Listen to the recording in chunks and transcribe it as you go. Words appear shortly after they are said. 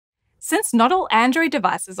Since not all Android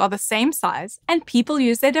devices are the same size and people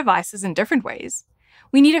use their devices in different ways,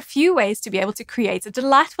 we need a few ways to be able to create a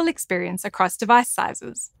delightful experience across device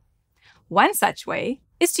sizes. One such way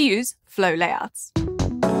is to use flow layouts.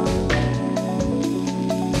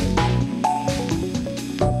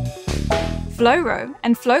 FlowRow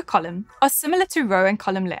and FlowColumn are similar to row and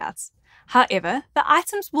column layouts. However, the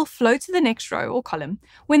items will flow to the next row or column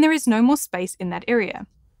when there is no more space in that area.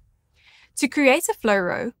 To create a flow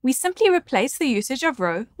row, we simply replace the usage of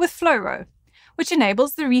row with FlowRow, which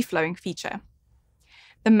enables the reflowing feature.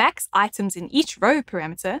 The max items in each row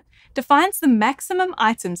parameter defines the maximum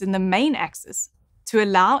items in the main axis to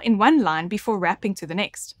allow in one line before wrapping to the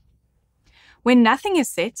next. When nothing is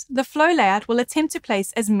set, the flow layout will attempt to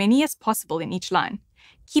place as many as possible in each line,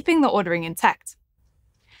 keeping the ordering intact.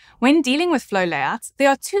 When dealing with flow layouts, there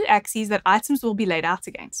are two axes that items will be laid out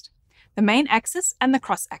against: the main axis and the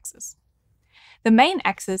cross axis. The main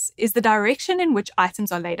axis is the direction in which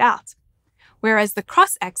items are laid out, whereas the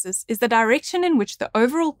cross axis is the direction in which the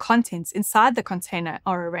overall contents inside the container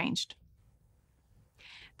are arranged.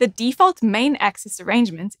 The default main axis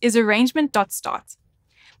arrangement is arrangement.start,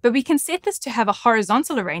 but we can set this to have a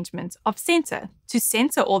horizontal arrangement of center to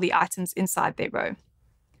center all the items inside their row,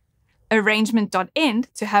 arrangement.end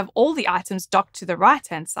to have all the items docked to the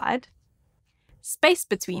right-hand side, space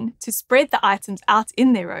between to spread the items out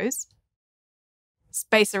in their rows,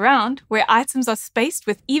 space around, where items are spaced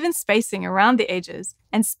with even spacing around the edges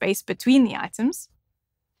and space between the items,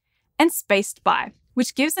 and spaced by,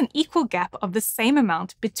 which gives an equal gap of the same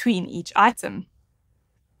amount between each item.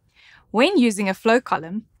 When using a flow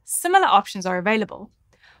column, similar options are available.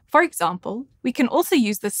 For example, we can also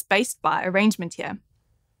use the spaced by arrangement here.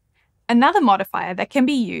 Another modifier that can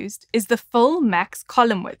be used is the full max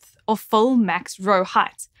column width or full max row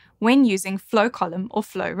height when using flow column or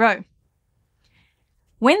flow row.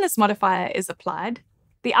 When this modifier is applied,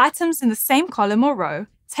 the items in the same column or row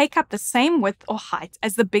take up the same width or height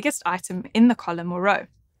as the biggest item in the column or row.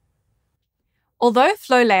 Although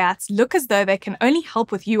flow layouts look as though they can only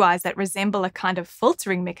help with UIs that resemble a kind of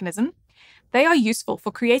filtering mechanism, they are useful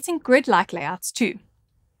for creating grid-like layouts too.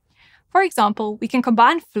 For example, we can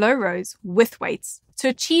combine flow rows with weights to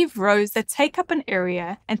achieve rows that take up an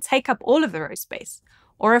area and take up all of the row space,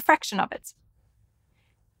 or a fraction of it.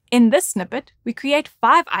 In this snippet, we create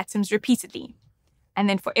 5 items repeatedly, and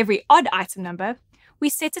then for every odd item number, we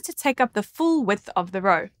set it to take up the full width of the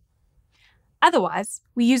row. Otherwise,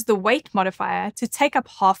 we use the weight modifier to take up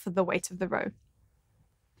half of the weight of the row.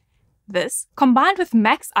 This, combined with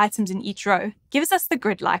max items in each row, gives us the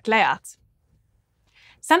grid-like layout.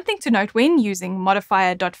 Something to note when using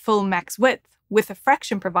modifier.fullMaxWidth with a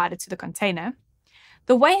fraction provided to the container,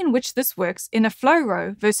 the way in which this works in a flow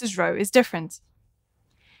row versus row is different.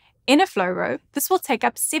 In a flow row, this will take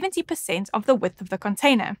up 70% of the width of the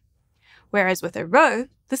container, whereas with a row,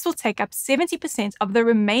 this will take up 70% of the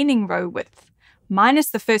remaining row width,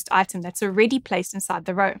 minus the first item that's already placed inside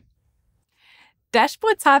the row.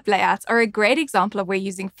 Dashboard type layouts are a great example of where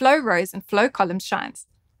using flow rows and flow columns shines,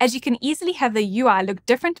 as you can easily have the UI look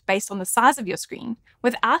different based on the size of your screen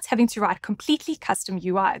without having to write completely custom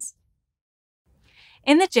UIs.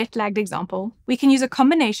 In the jet-lagged example, we can use a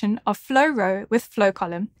combination of flow row with flow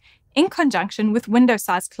column in conjunction with window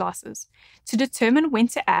size classes to determine when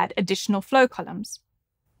to add additional flow columns.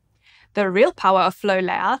 The real power of flow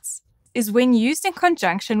layouts is when used in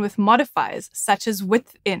conjunction with modifiers such as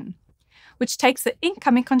width_in, which takes the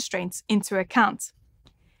incoming constraints into account.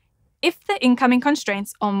 If the incoming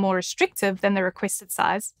constraints are more restrictive than the requested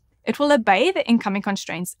size, it will obey the incoming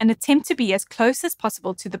constraints and attempt to be as close as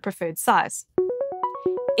possible to the preferred size.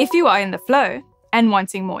 If you are in the flow and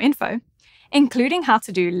wanting more info, including how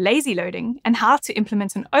to do lazy loading and how to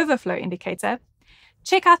implement an overflow indicator,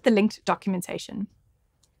 check out the linked documentation.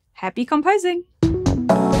 Happy composing!